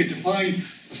for. If we could define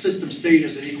a system state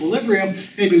is in equilibrium,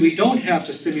 maybe we don't have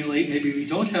to simulate, maybe we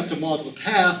don't have to model a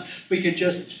path, we can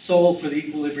just solve for the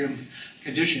equilibrium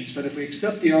conditions. But if we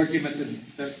accept the argument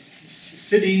that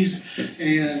cities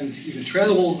and even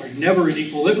travel are never in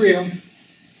equilibrium,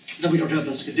 then we don't have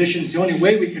those conditions. The only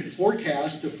way we can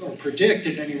forecast or predict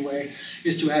in any way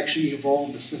is to actually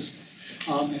evolve the system.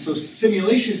 And so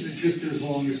simulations existed as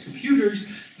long as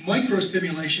computers.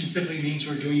 Microsimulation simply means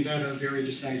we're doing that at a very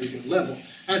disaggregated level,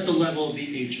 at the level of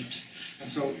the agent. And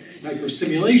so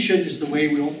microsimulation is the way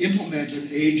we will implement an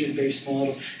agent-based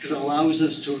model, because it allows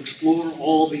us to explore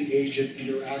all the agent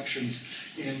interactions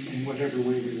in whatever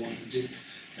way we want to do.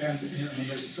 And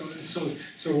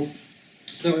so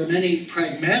there are many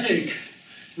pragmatic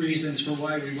reasons for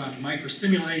why we want to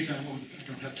microsimulate. I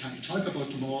don't have time to talk about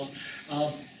them all.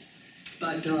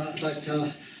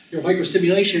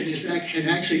 Microsimulation can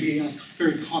actually be a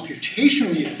very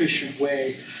computationally efficient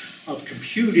way of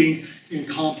computing in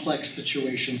complex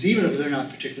situations, even if they're not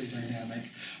particularly dynamic.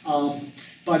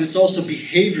 But it's also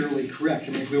behaviorally correct.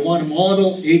 I mean, if we want to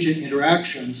model agent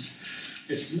interactions,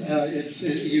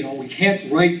 we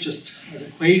can't write just an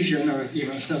equation or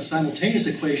even simultaneous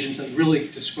equations that really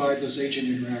describe those agent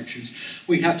interactions.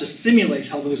 We have to simulate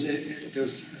how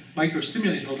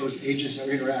microsimulate how those agents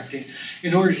are interacting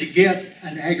in order to get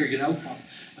an aggregate outcome.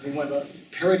 I mean, one of the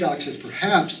paradoxes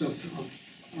perhaps of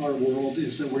our world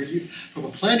is that from a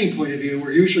planning point of view,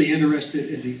 we're usually interested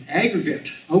in the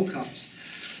aggregate outcomes.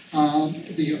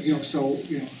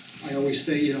 I always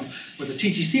say, what the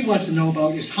TTC wants to know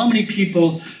about is how many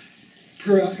people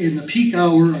in the peak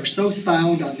hour are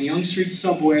southbound on the Yonge Street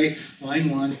subway, line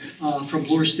 1, from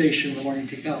Bloor Station in the morning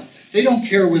peak hour. They don't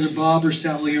care whether Bob or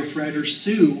Sally or Fred or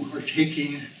Sue are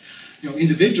taking,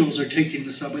 individuals are taking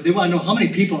the subway. They want to know how many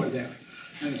people are there.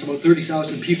 And it's about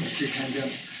 30,000 people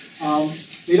pre-pandemic.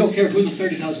 They don't care who the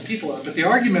 30,000 people are, but the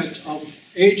argument of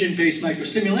agent-based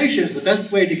microsimulation is the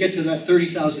best way to get to that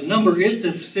 30,000 number is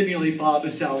to simulate Bob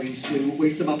and Sally and Sue,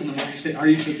 wake them up in the morning and say, are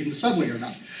you taking the subway or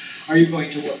not? Are you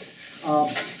going to work?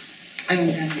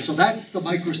 And so that's the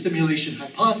microsimulation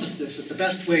hypothesis, that the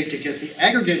best way to get the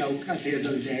aggregate out at the end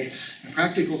of the day, in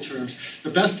practical terms, the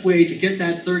best way to get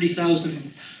that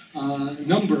 30,000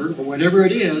 number, or whatever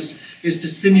it is to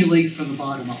simulate from the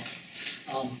bottom up.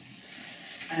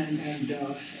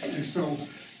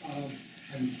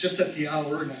 And just at the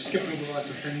hour, and I've skipped over lots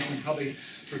of things and probably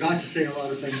forgot to say a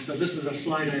lot of things, so this is a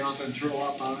slide I often throw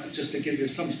up just to give you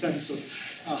some sense of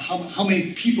how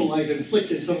many people I've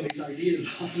inflicted some of these ideas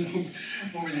on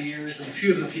over the years, and a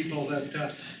few of the people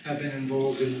that have been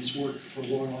involved in this work for a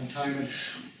long, long time. And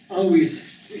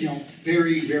always,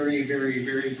 very, very, very,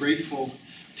 very grateful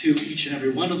to each and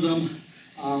every one of them.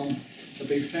 It's a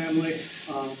big family.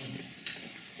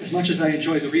 As much as I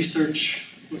enjoy the research,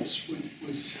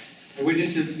 I went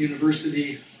into the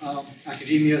university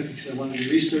academia because I wanted to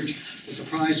do research. The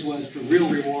surprise was the real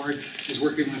reward is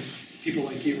working with people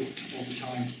like you all the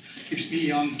time. Keeps me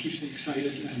young, keeps me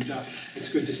excited, and it's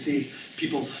good to see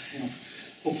people,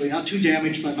 hopefully not too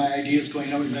damaged by my ideas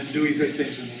going out and then doing good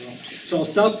things in the world. So I'll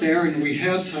stop there, and we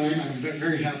have time. I'm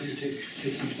very happy to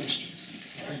take some questions.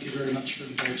 So thank you very much for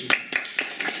the budget.